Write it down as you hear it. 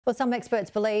Well, some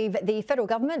experts believe the federal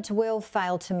government will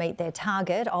fail to meet their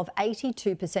target of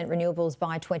 82% renewables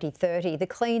by 2030. The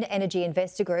Clean Energy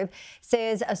Investor Group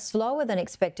says a slower than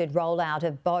expected rollout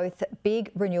of both big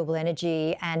renewable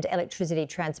energy and electricity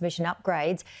transmission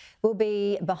upgrades will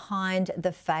be behind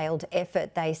the failed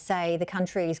effort. They say the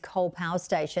country's coal power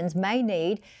stations may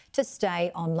need to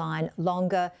stay online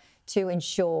longer to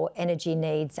ensure energy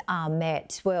needs are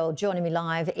met. Well, joining me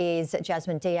live is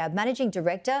Jasmin Diab, Managing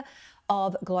Director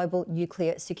of Global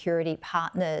Nuclear Security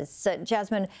Partners. So,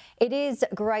 Jasmin, it is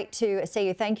great to see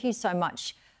you. Thank you so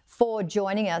much for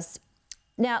joining us.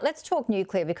 Now, let's talk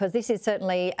nuclear, because this is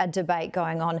certainly a debate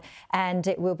going on and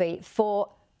it will be for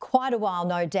quite a while,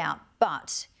 no doubt.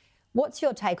 But what's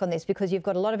your take on this? Because you've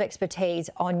got a lot of expertise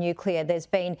on nuclear. There's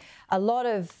been a lot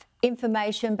of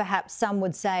information, perhaps some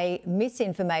would say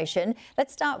misinformation.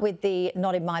 Let's start with the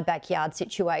not in my backyard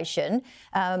situation.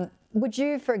 Would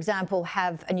you, for example,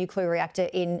 have a nuclear reactor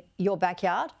in your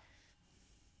backyard?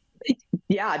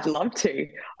 Yeah, I'd love to.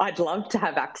 I'd love to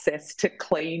have access to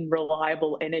clean,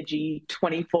 reliable energy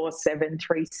 24/7,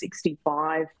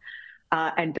 365.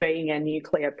 And being a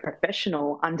nuclear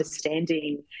professional,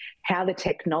 understanding how the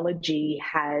technology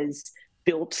has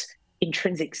built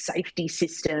intrinsic safety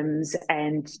systems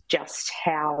and just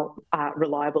how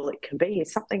reliable it can be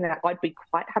is something that I'd be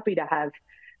quite happy to have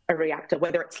a reactor,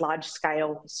 whether it's large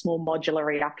scale, small modular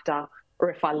reactor, or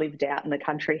if I lived out in the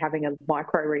country having a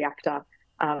micro reactor.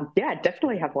 Yeah, I'd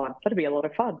definitely have one. That'd be a lot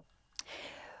of fun.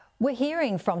 We're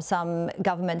hearing from some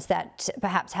governments that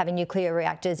perhaps having nuclear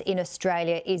reactors in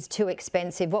Australia is too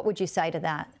expensive. What would you say to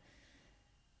that?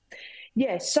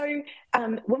 Yeah, so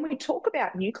when we talk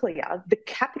about nuclear, the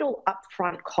capital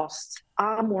upfront costs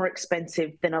are more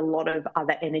expensive than a lot of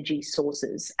other energy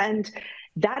sources. And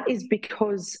that is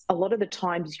because a lot of the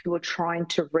times you are trying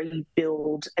to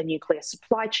rebuild a nuclear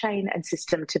supply chain and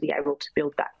system to be able to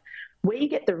build that. Where you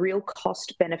get the real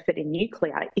cost benefit in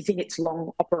nuclear is in its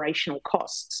long operational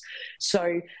costs.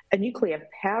 So a nuclear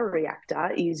power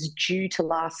reactor is due to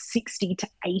last 60 to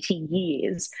 80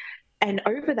 years. And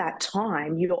over that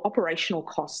time, your operational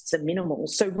costs are minimal.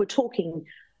 So we're talking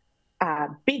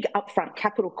big upfront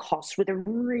capital costs with a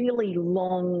really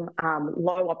long,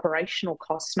 low operational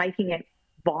costs, making it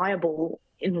viable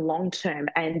in the long term.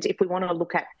 And if we want to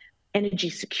look at energy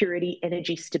security,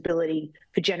 energy stability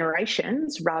for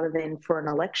generations rather than for an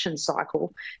election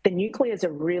cycle, then nuclear is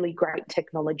a really great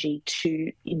technology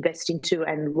to invest into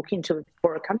and look into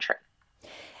for a country.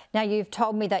 Now, you've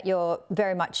told me that you're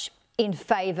very much in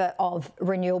favour of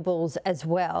renewables as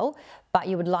well, but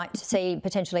you would like to see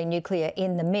potentially nuclear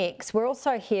in the mix. We're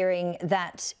also hearing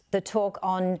that the talk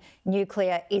on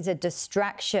nuclear is a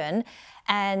distraction,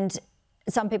 and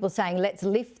some people saying let's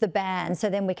lift the ban so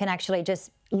then we can actually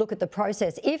just look at the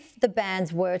process. If the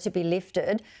bans were to be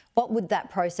lifted, what would that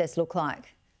process look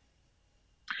like?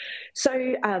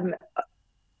 So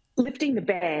lifting the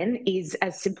ban is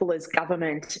as simple as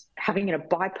government having a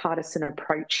bipartisan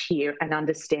approach here and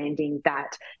understanding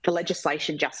that the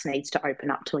legislation just needs to open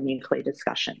up to a nuclear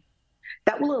discussion.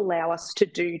 That will allow us to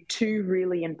do two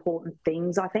really important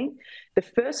things, I think. The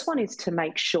first one is to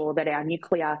make sure that our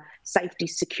nuclear safety,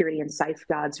 security and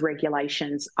safeguards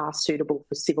regulations are suitable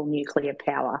for civil nuclear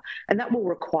power. And that will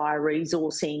require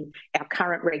resourcing our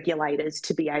current regulators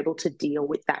to be able to deal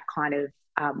with that kind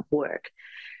of work.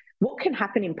 What can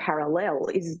happen in parallel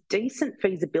is decent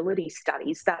feasibility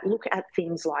studies that look at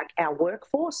things like our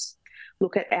workforce,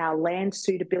 look at our land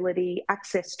suitability,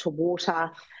 access to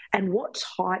water, and what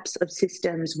types of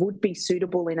systems would be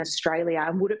suitable in Australia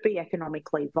and would it be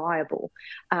economically viable?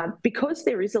 Because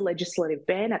there is a legislative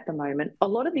ban at the moment, a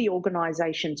lot of the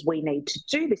organisations we need to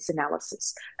do this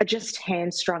analysis are just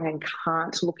hamstrung and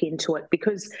can't look into it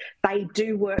because they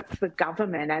do work for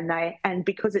government and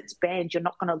because it's banned, you're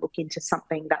not going to look into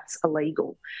something that's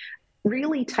illegal.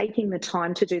 Really taking the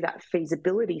time to do that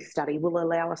feasibility study will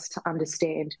allow us to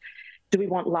understand, do we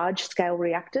want large-scale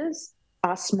reactors?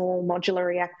 Are small modular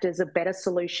reactors a better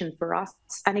solution for us?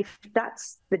 And if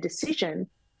that's the decision,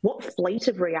 what fleet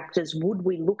of reactors would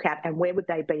we look at and where would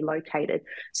they be located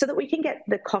so that we can get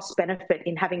the cost benefit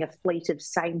in having a fleet of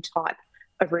same type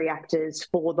of reactors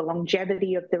for the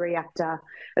longevity of the reactor,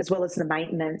 as well as the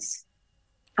maintenance,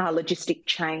 logistic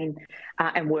chain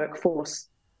and workforce.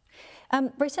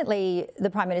 Recently, the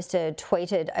Prime Minister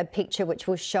tweeted a picture which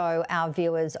will show our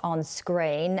viewers on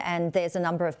screen, and there's a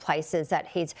number of places that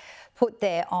he's put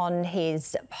there on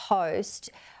his post.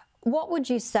 What would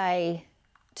you say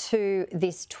to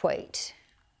this tweet?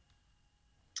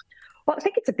 Well, I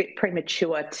think it's a bit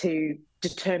premature to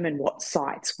determine what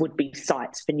sites would be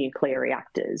sites for nuclear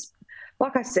reactors.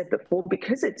 Like I said before,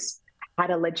 because it's had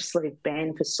a legislative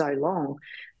ban for so long,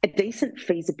 a decent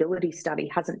feasibility study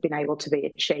hasn't been able to be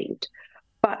achieved.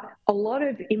 But a lot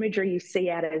of imagery you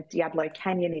see out of Diablo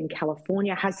Canyon in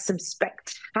California has some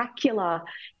spectacular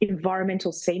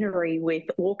environmental scenery with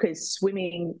orcas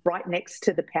swimming right next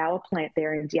to the power plant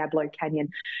there in Diablo Canyon.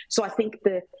 So I think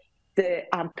the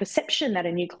perception that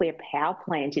a nuclear power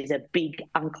plant is a big,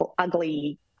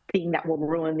 ugly thing that will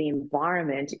ruin the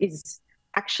environment is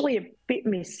actually a bit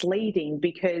misleading,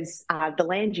 because the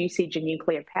land usage a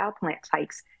nuclear power plant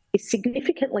takes is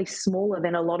significantly smaller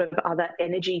than a lot of other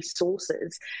energy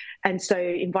sources. And so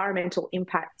environmental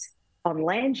impact on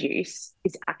land use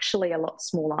is actually a lot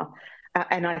smaller.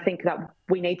 And I think that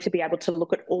we need to be able to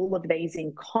look at all of these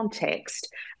in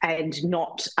context and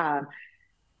not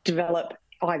develop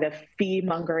either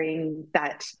fear-mongering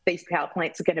that these power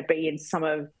plants are going to be in some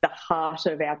of the heart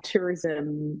of our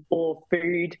tourism or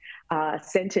food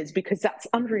centres, because that's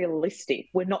unrealistic.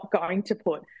 We're not going to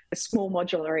put a small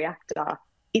modular reactor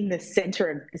in the centre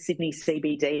of the Sydney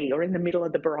CBD or in the middle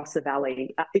of the Barossa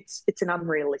Valley. It's an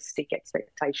unrealistic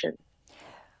expectation.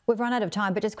 We've run out of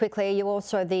time, but just quickly, you're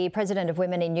also the president of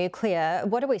Women in Nuclear.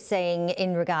 What are we seeing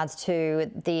in regards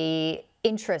to the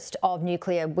interest of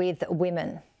nuclear with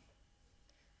women?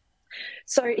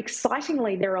 So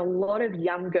excitingly, there are a lot of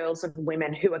young girls and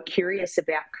women who are curious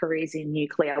about careers in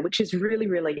nuclear, which is really,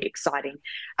 really exciting.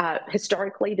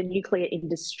 Historically, the nuclear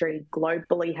industry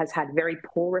globally has had very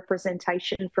poor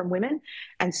representation from women.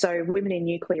 And so Women in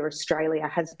Nuclear Australia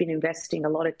has been investing a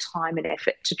lot of time and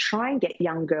effort to try and get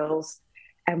young girls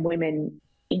and women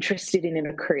interested in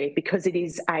a career, because it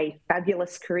is a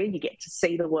fabulous career. You get to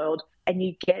see the world and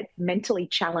you get mentally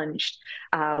challenged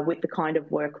with the kind of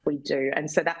work we do.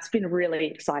 And so that's been really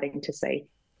exciting to see.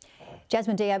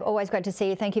 Jasmin Diab, always great to see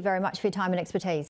you. Thank you very much for your time and expertise.